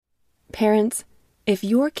Parents, if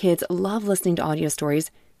your kids love listening to audio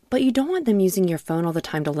stories, but you don't want them using your phone all the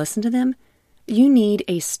time to listen to them, you need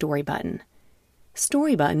a Story Button.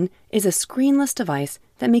 Story Button is a screenless device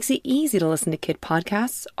that makes it easy to listen to kid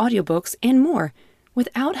podcasts, audiobooks, and more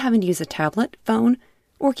without having to use a tablet, phone,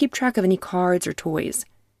 or keep track of any cards or toys.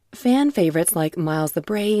 Fan favorites like Miles the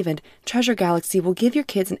Brave and Treasure Galaxy will give your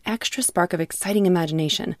kids an extra spark of exciting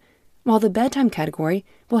imagination, while the bedtime category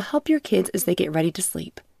will help your kids as they get ready to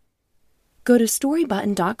sleep. Go to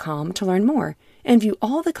storybutton.com to learn more and view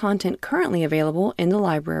all the content currently available in the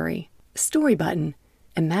library. Story Button.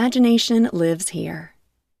 Imagination lives here.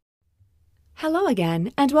 Hello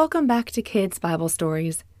again, and welcome back to Kids Bible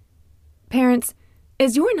Stories. Parents,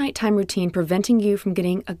 is your nighttime routine preventing you from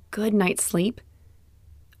getting a good night's sleep?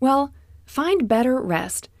 Well, find better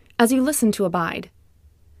rest as you listen to Abide.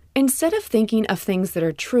 Instead of thinking of things that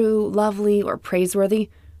are true, lovely, or praiseworthy,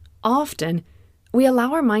 often we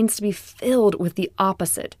allow our minds to be filled with the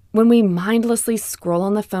opposite when we mindlessly scroll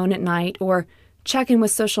on the phone at night or check in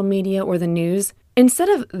with social media or the news. Instead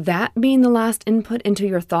of that being the last input into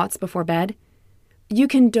your thoughts before bed, you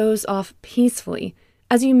can doze off peacefully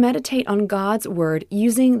as you meditate on God's Word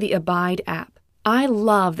using the Abide app. I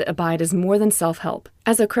love that Abide is more than self-help.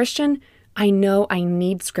 As a Christian, I know I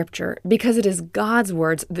need Scripture because it is God's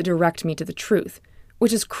words that direct me to the truth,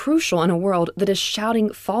 which is crucial in a world that is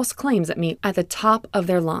shouting false claims at me at the top of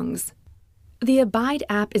their lungs. The Abide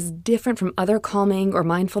app is different from other calming or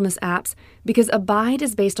mindfulness apps because Abide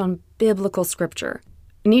is based on biblical scripture.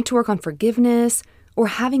 Need to work on forgiveness or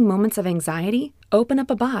having moments of anxiety? Open up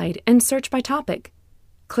Abide and search by topic.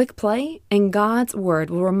 Click play, and God's Word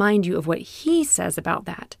will remind you of what He says about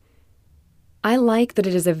that. I like that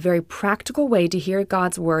it is a very practical way to hear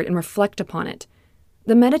God's Word and reflect upon it.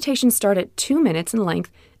 The meditations start at 2 minutes in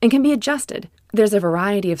length and can be adjusted. There's a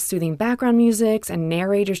variety of soothing background musics and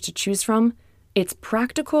narrators to choose from. It's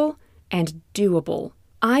practical and doable.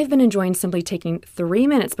 I've been enjoying simply taking 3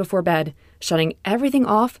 minutes before bed, shutting everything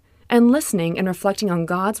off, and listening and reflecting on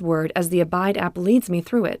God's Word as the Abide app leads me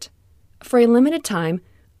through it. For a limited time,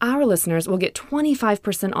 our listeners will get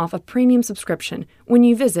 25% off a premium subscription when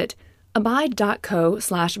you visit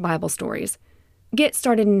abide.co/Bible Stories. Get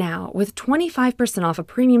started now with 25% off a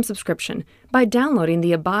premium subscription by downloading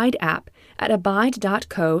the Abide app at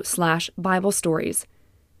abide.co/Bible Stories.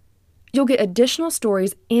 You'll get additional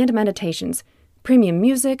stories and meditations, premium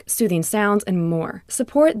music, soothing sounds, and more.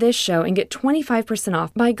 Support this show and get 25%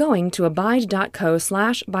 off by going to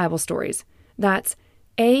abide.co/Bible Stories. That's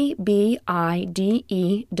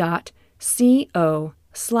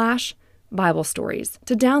abide.co/Bible Stories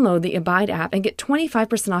to download the Abide app and get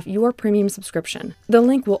 25% off your premium subscription. The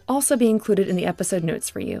link will also be included in the episode notes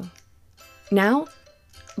for you. Now,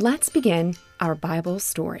 let's begin our Bible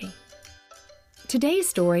story. Today's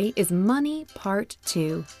story is Money Part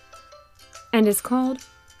 2 and is called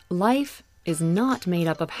Life is Not Made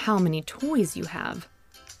Up of How Many Toys You Have.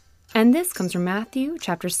 And this comes from Matthew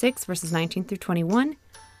chapter 6, verses 19 through 21,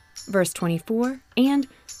 verse 24, and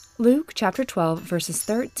Luke chapter 12, verses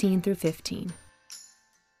 13 through 15.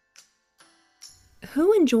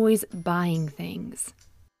 Who enjoys buying things?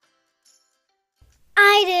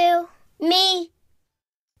 I do. Me.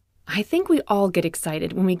 I think we all get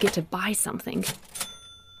excited when we get to buy something.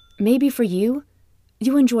 Maybe for you,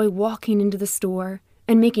 you enjoy walking into the store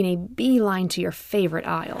and making a beeline to your favorite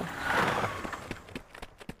aisle.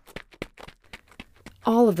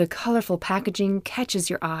 All of the colorful packaging catches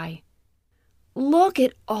your eye. Look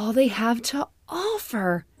at all they have to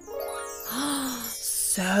offer.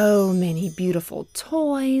 So many beautiful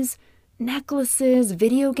toys, necklaces,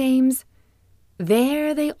 video games.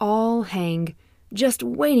 There they all hang, just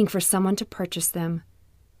waiting for someone to purchase them.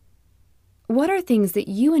 What are things that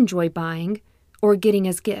you enjoy buying or getting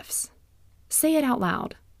as gifts? Say it out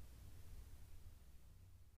loud.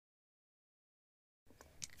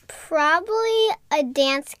 Probably a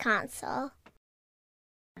dance console.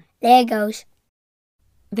 Legos.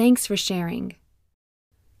 Thanks for sharing.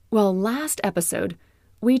 Well, last episode,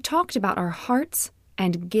 we talked about our hearts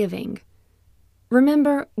and giving.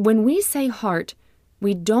 Remember, when we say heart,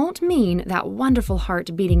 we don't mean that wonderful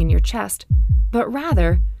heart beating in your chest, but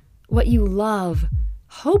rather what you love,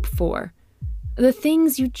 hope for, the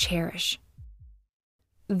things you cherish.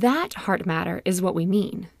 That heart matter is what we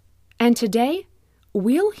mean. And today,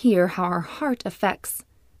 we'll hear how our heart affects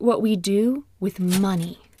what we do with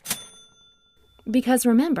money. Because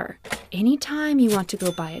remember, anytime you want to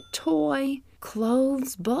go buy a toy,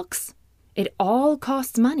 clothes, books, it all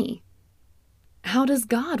costs money. How does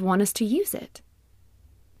God want us to use it?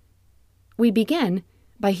 We begin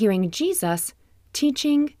by hearing Jesus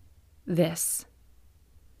teaching this.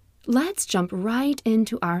 let's jump right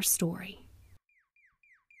into our story.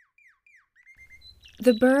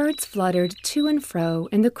 The birds fluttered to and fro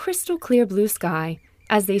in the crystal clear blue sky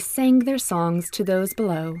as they sang their songs to those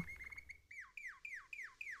below.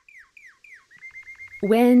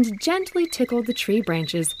 Wind gently tickled the tree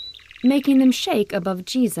branches, making them shake above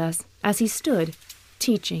Jesus as he stood,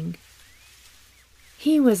 teaching.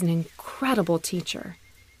 He was an incredible teacher.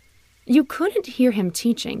 You couldn't hear him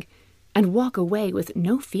teaching and walk away with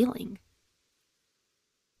no feeling.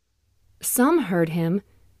 Some heard him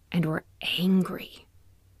and were angry.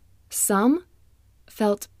 Some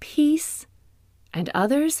felt peace, and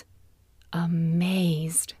others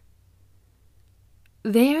amazed.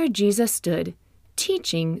 There Jesus stood,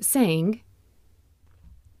 teaching, saying,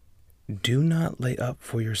 "Do not lay up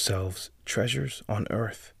for yourselves treasures on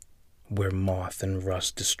earth, where moth and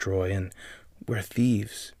rust destroy, and where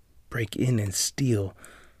thieves break in and steal.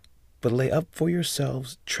 But lay up for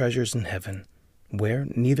yourselves treasures in heaven, where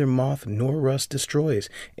neither moth nor rust destroys,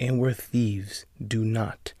 and where thieves do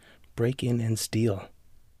not break in and steal."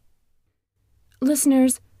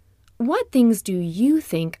 Listeners, what things do you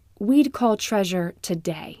think we'd call treasure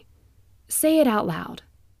today? Say it out loud.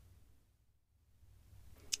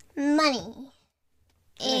 Money.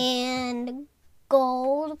 And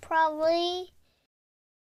gold, probably.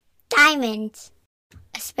 Diamonds.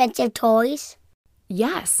 Expensive toys.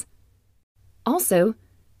 Yes. Also,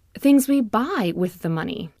 things we buy with the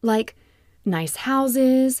money, like nice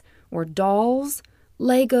houses or dolls,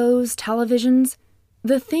 Legos, televisions,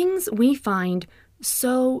 the things we find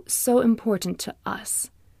so important to us.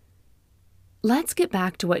 Let's get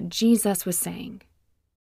back to what Jesus was saying.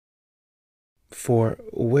 "For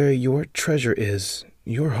where your treasure is,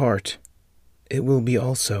 your heart, it will be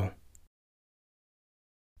also.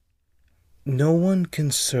 No one can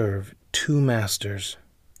serve two masters,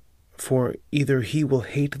 for either he will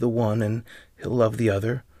hate the one and he'll love the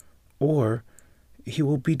other, or he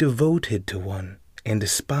will be devoted to one and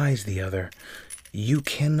despise the other. You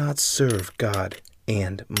cannot serve God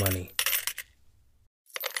and money."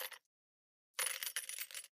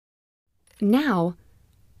 Now,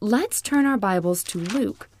 let's turn our Bibles to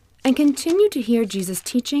Luke and continue to hear Jesus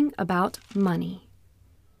teaching about money.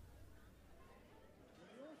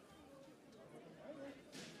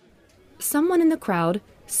 Someone in the crowd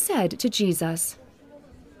said to Jesus,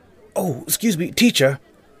 "Oh, excuse me, teacher.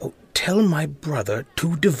 Oh, tell my brother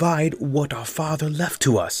to divide what our father left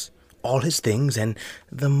to us, all his things and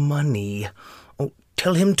the money. Oh,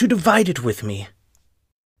 tell him to divide it with me."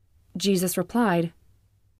 Jesus replied,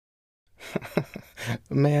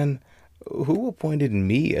 "Man, who appointed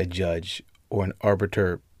me a judge or an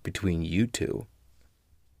arbiter between you two?"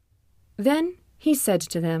 Then he said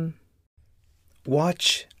to them,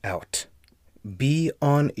 "Watch out. Be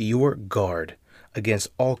on your guard against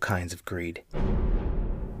all kinds of greed.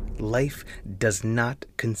 Life does not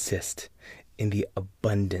consist in the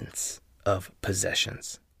abundance of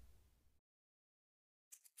possessions."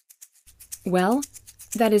 Well,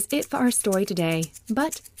 that is it for our story today.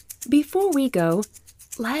 But before we go,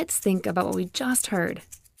 let's think about what we just heard.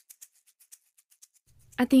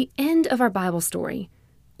 At the end of our Bible story,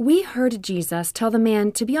 we heard Jesus tell the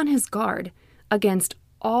man to be on his guard against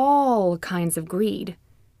all kinds of greed.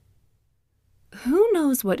 Who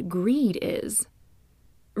knows what greed is?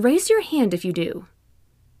 Raise your hand if you do.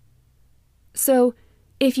 So,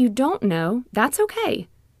 if you don't know, that's okay.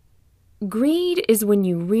 Greed is when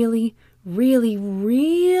you really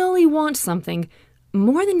want something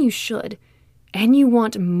more than you should, and you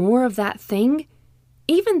want more of that thing,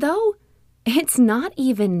 even though it's not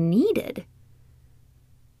even needed.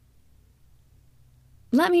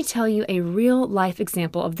 Let me tell you a real-life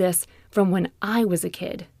example of this from when I was a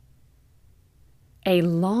kid. A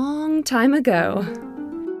long time ago,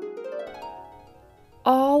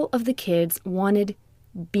 all of the kids wanted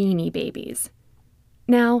Beanie Babies.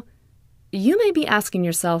 Now, you may be asking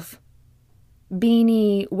yourself,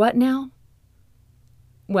 Beanie what now?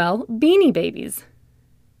 Well, Beanie Babies.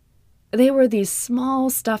 They were these small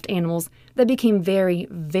stuffed animals that became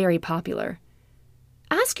very popular.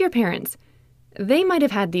 Ask your parents. They might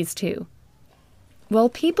have had these too. Well,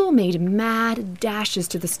 people made mad dashes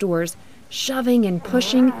to the stores, shoving and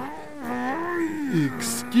pushing.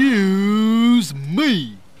 Excuse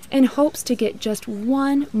me. In hopes to get just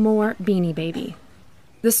one more Beanie Baby.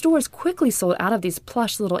 The stores quickly sold out of these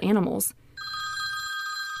plush little animals.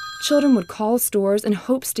 Children would call stores in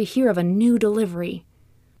hopes to hear of a new delivery.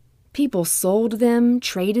 People sold them,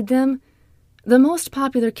 traded them. The most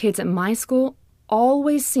popular kids at my school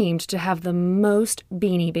always seemed to have the most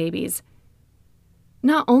Beanie Babies.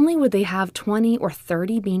 Not only would they have 20 or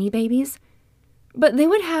 30 Beanie Babies, But they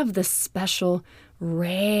would have the special,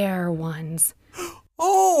 rare ones.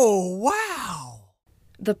 Oh, wow!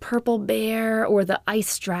 The purple bear or the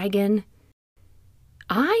ice dragon.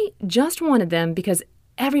 I just wanted them because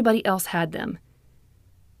everybody else had them.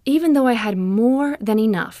 Even though I had more than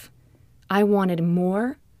enough, I wanted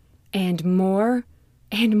more and more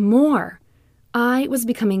and more. I was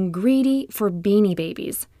becoming greedy for Beanie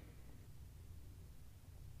Babies.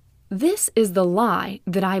 This is the lie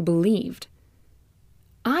that I believed.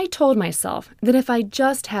 I told myself that if I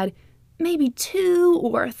just had maybe 2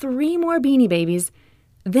 or 3 more Beanie Babies,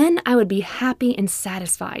 then I would be happy and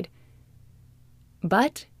satisfied.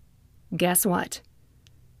 But guess what?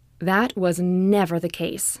 That was never the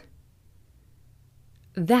case.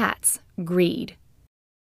 That's greed.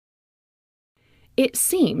 It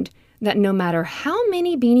seemed that no matter how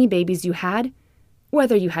many Beanie Babies you had,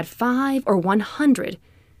 whether you had 5 or 100,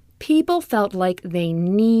 people felt like they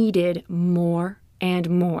needed more and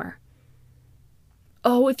more.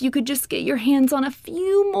 Oh, if you could just get your hands on a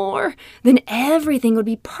few more, then everything would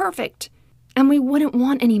be perfect, and we wouldn't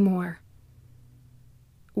want any more.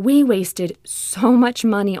 We wasted so much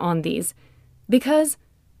money on these because,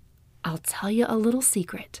 I'll tell you a little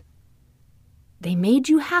secret. They made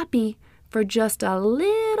you happy for just a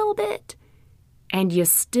little bit, and you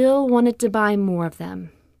still wanted to buy more of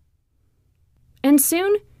them. And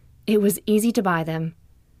soon, it was easy to buy them.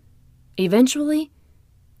 Eventually,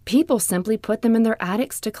 people simply put them in their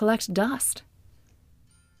attics to collect dust.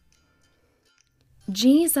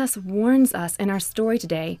 Jesus warns us in our story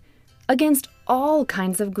today against all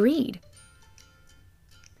kinds of greed.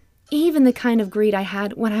 Even the kind of greed I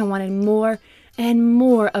had when I wanted more and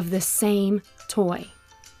more of the same toy.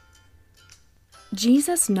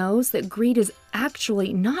 Jesus knows that greed is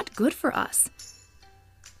actually not good for us.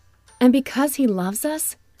 And because he loves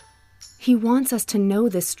us, he wants us to know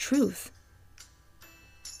this truth.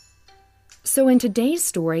 So in today's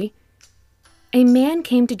story, a man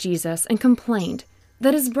came to Jesus and complained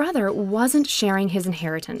that his brother wasn't sharing his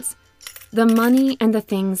inheritance, the money and the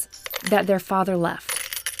things that their father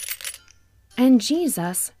left. And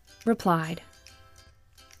Jesus replied,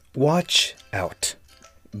 Watch out.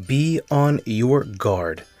 Be on your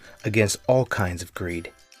guard against all kinds of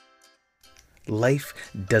greed. Life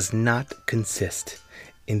does not consist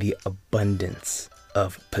in the abundance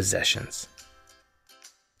of possessions.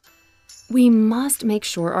 We must make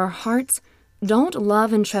sure our hearts don't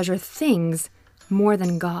love and treasure things more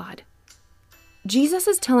than God. Jesus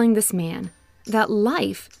is telling this man that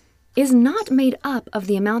life is not made up of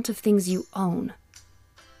the amount of things you own.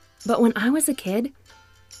 But when I was a kid,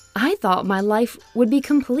 I thought my life would be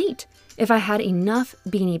complete if I had enough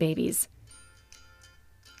Beanie Babies.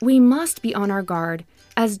 We must be on our guard,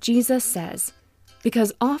 as Jesus says,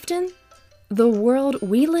 because often the world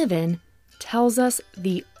we live in tells us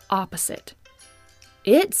the opposite.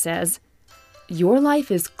 It says, your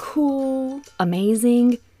life is cool,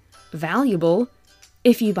 amazing, valuable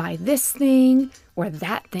if you buy this thing or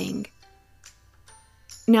that thing.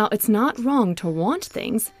 Now, it's not wrong to want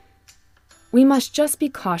things. We must just be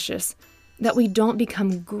cautious that we don't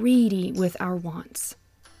become greedy with our wants.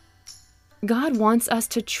 God wants us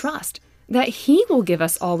to trust that he will give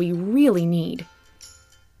us all we really need.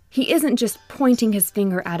 He isn't just pointing his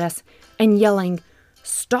finger at us and yelling,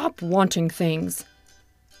 "Stop wanting things."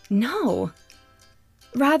 No.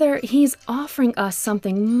 Rather, he's offering us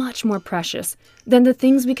something much more precious than the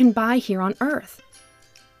things we can buy here on earth.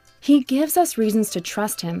 He gives us reasons to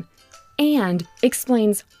trust him and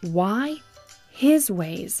explains why his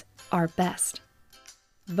ways are best.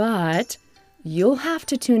 But you'll have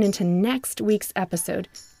to tune into next week's episode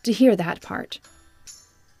to hear that part.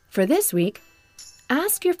 For this week,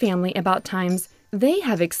 ask your family about times they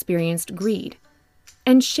have experienced greed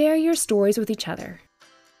and share your stories with each other.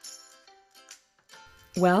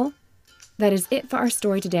 Well, that is it for our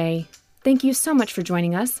story today. Thank you so much for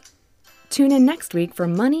joining us. Tune in next week for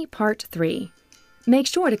Money Part 3. Make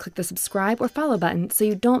sure to click the subscribe or follow button so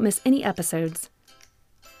you don't miss any episodes.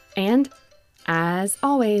 And, as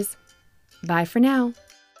always, bye for now.